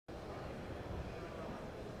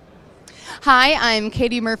Hi, I'm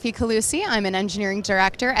Katie Murphy-Calusi. I'm an engineering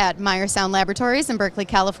director at Meyer Sound Laboratories in Berkeley,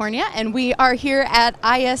 California, and we are here at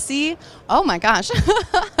ISE. Oh my gosh.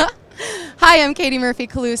 Hi, I'm Katie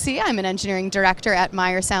Murphy-Calusi. I'm an engineering director at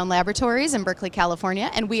Meyer Sound Laboratories in Berkeley, California,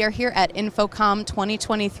 and we are here at InfoComm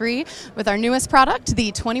 2023 with our newest product,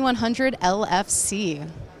 the 2100-LFC.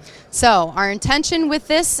 So our intention with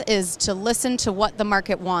this is to listen to what the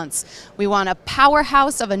market wants. We want a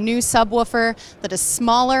powerhouse of a new subwoofer that is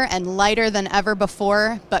smaller and lighter than ever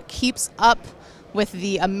before, but keeps up with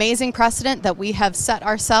the amazing precedent that we have set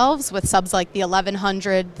ourselves with subs like the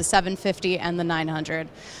 1100, the 750, and the 900.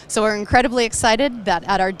 So we're incredibly excited that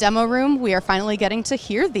at our demo room we are finally getting to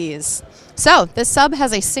hear these. So this sub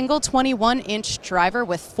has a single 21-inch driver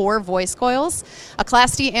with 4 voice coils, a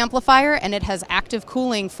Class D amplifier, and it has active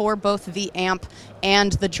cooling for both the amp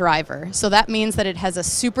and the driver. So that means that it has a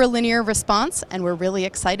super linear response, and we're really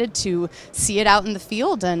excited to see it out in the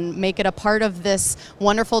field and make it a part of this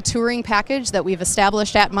wonderful touring package that we've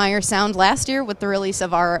established at Meyer Sound last year with the release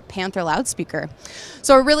of our Panther loudspeaker.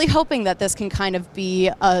 So we're really hoping that this can kind of be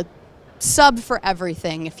a sub for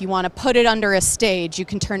everything. If you want to put it under a stage, you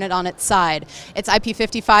can turn it on its side. It's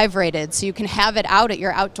IP55 rated, so you can have it out at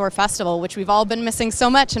your outdoor festival, which we've all been missing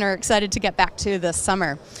so much and are excited to get back to this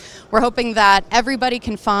summer. We're hoping that everybody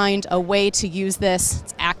can find a way to use this.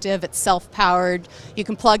 It's active, it's self-powered. You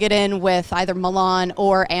can plug it in with either Milan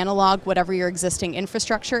or analog, whatever your existing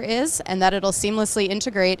infrastructure is, and that it'll seamlessly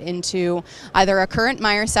integrate into either a current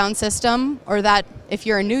Meyer sound system or that, if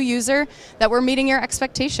you're a new user, that we're meeting your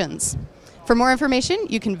expectations. For more information,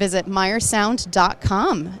 you can visit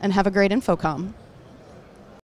meyersound.com and have a great InfoComm.